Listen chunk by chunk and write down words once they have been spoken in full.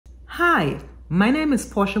Hi, my name is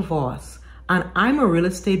Portia Voss, and I'm a real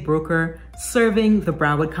estate broker serving the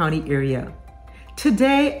Broward County area.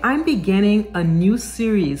 Today, I'm beginning a new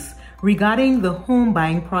series regarding the home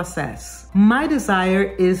buying process. My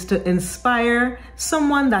desire is to inspire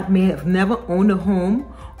someone that may have never owned a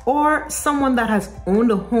home or someone that has owned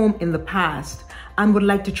a home in the past and would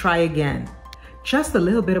like to try again. Just a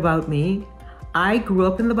little bit about me. I grew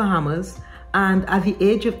up in the Bahamas and at the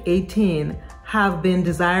age of 18, have been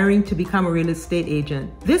desiring to become a real estate agent.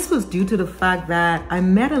 This was due to the fact that I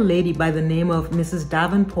met a lady by the name of Mrs.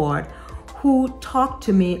 Davenport who talked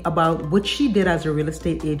to me about what she did as a real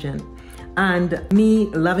estate agent. And me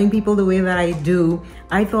loving people the way that I do,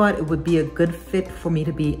 I thought it would be a good fit for me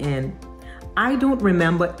to be in. I don't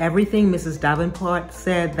remember everything Mrs. Davenport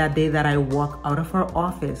said that day that I walked out of her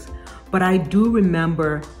office, but I do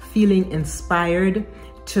remember feeling inspired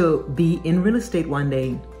to be in real estate one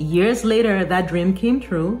day. Years later, that dream came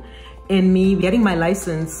true in me getting my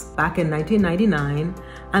license back in 1999,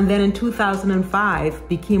 and then in 2005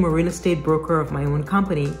 became a real estate broker of my own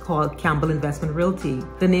company called Campbell Investment Realty.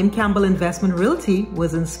 The name Campbell Investment Realty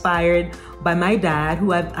was inspired by my dad,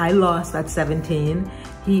 who I lost at 17.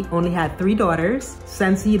 He only had 3 daughters.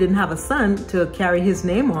 Since he didn't have a son to carry his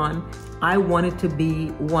name on, I wanted to be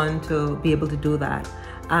one to be able to do that,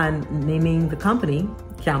 and naming the company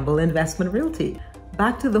Campbell Investment Realty.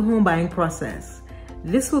 Back to the home buying process.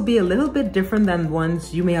 This will be a little bit different than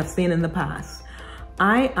ones you may have seen in the past.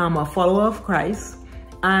 I am a follower of Christ,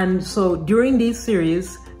 and so during these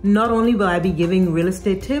series, not only will I be giving real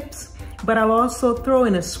estate tips, but I'll also throw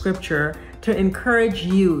in a scripture to encourage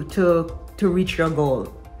you to reach your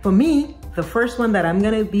goal. For me, the first one that I'm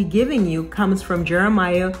gonna be giving you comes from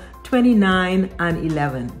Jeremiah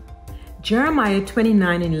 29:11. Jeremiah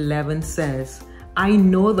 29:11 says, I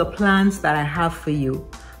know the plans that I have for you,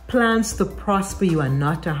 plans to prosper you and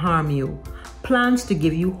not to harm you, plans to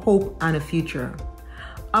give you hope and a future.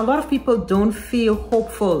 A lot of people don't feel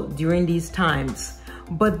hopeful during these times,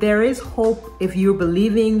 but there is hope if you're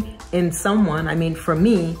believing in someone. I mean, for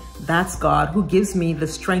me, that's God who gives me the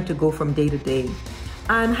strength to go from day to day.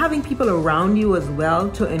 And having people around you as well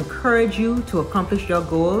to encourage you to accomplish your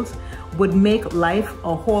goals would make life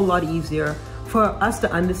a whole lot easier for us to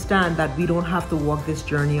understand that we don't have to walk this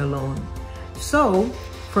journey alone. So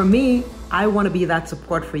for me, I want to be that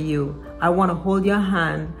support for you. I want to hold your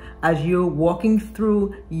hand as you're walking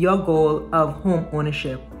through your goal of home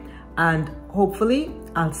ownership. And hopefully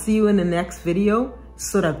I'll see you in the next video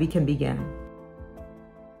so that we can begin.